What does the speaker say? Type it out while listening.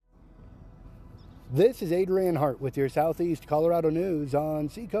This is Adrian Hart with your Southeast Colorado News on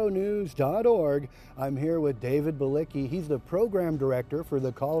seconews.org. I'm here with David Balicki. He's the program director for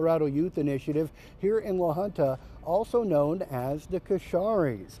the Colorado Youth Initiative here in La Junta, also known as the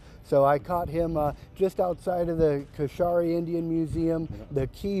Koshares. So I caught him just outside of the Koshare Indian Museum, the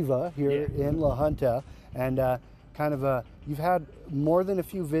Kiva here in La Junta, and you've had more than a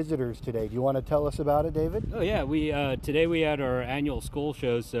few visitors today. Do you want to tell us about it, David? Oh yeah, today we had our annual school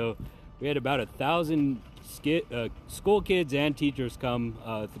show, so we had about 1,000 school kids and teachers come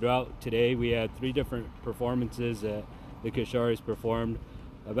throughout today. We had 3 different performances that the Koshares performed,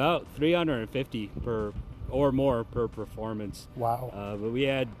 about 350 or more per performance. Wow. But we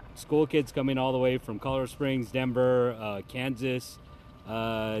had school kids coming all the way from Colorado Springs, Denver, Kansas.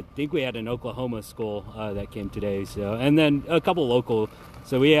 I think we had an Oklahoma school that came today, and then a couple local.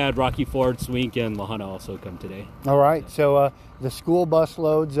 So we had Rocky Ford, Swink, and La Junta also come today. All right. So the school bus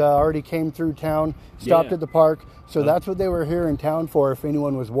loads already came through town, stopped at the park. So that's what they were here in town for, if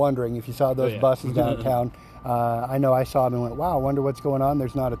anyone was wondering, if you saw those buses downtown. I know I saw them and went, wow, I wonder what's going on.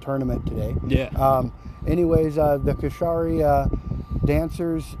 There's not a tournament today. Yeah. Anyways, the Koshare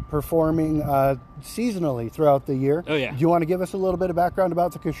dancers performing seasonally throughout the year. Oh, yeah. Do you want to give us a little bit of background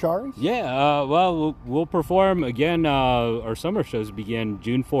about the Koshares? Yeah, we'll perform again. Our summer shows begin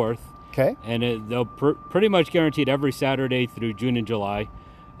June 4th. Okay. And they'll pretty much guaranteed every Saturday through June and July.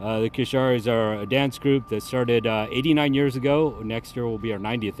 The Koshares are a dance group that started 89 years ago. Next year will be our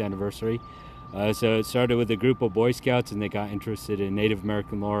 90th anniversary. So it started with a group of Boy Scouts, and they got interested in Native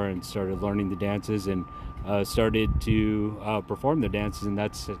American lore and started learning the dances and started to perform the dances, and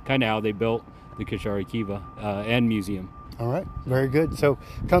that's kind of how they built the Koshare Kiva and museum. All right, very good. So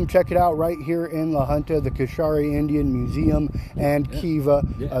come check it out right here in La Junta, the Koshare Indian Museum and Kiva.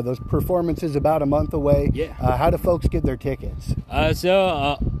 Those performances about a month away. Yeah. How do folks get their tickets?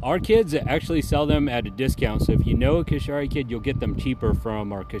 Our kids actually sell them at a discount. So if you know a Koshare kid, you'll get them cheaper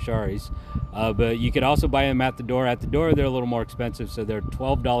from our Koshares. But you could also buy them at the door. At the door, they're a little more expensive, so they're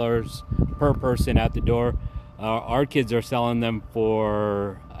 $12 per person at the door. Our kids are selling them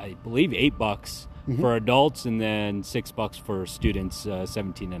for, I believe, $8 for adults, and then $6 for students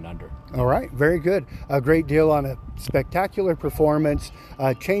 17 and under. All right, very good. A great deal on a spectacular performance.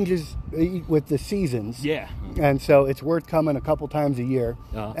 Changes with the seasons. Yeah. And so it's worth coming a couple times a year.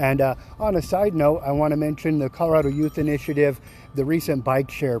 And on a side note, I want to mention the Colorado Youth Initiative, the recent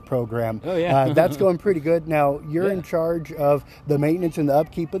bike share program. Oh, yeah. That's going pretty good. Now, you're in charge of the maintenance and the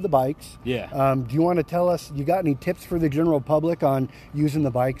upkeep of the bikes. Yeah. Do you want to tell us, you got any tips for the general public on using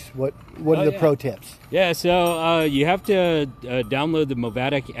the bikes? What are the pro tips? Yeah, so you have to download the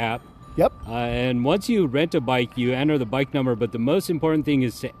Movatic app. Yep. And once you rent a bike, you enter the bike number, but the most important thing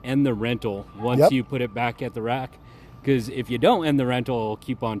is to end the rental once you put it back at the rack. Because if you don't end the rental, it'll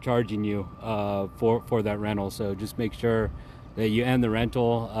keep on charging you for that rental. So just make sure that you end the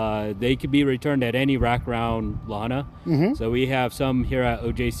rental. They could be returned at any rack around La Junta. So we have some here at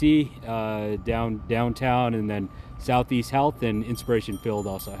OJC, downtown, and then Southeast Health and Inspiration Field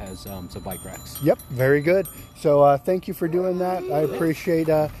also has some bike racks. Yep, very good. So thank you for doing that. I appreciate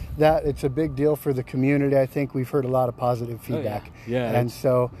that. It's a big deal for the community. I think we've heard a lot of positive feedback. Yeah. And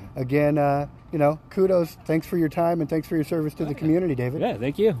so, again, kudos. Thanks for your time and thanks for your service to the community, David. Yeah,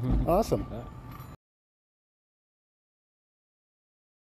 thank you. Awesome.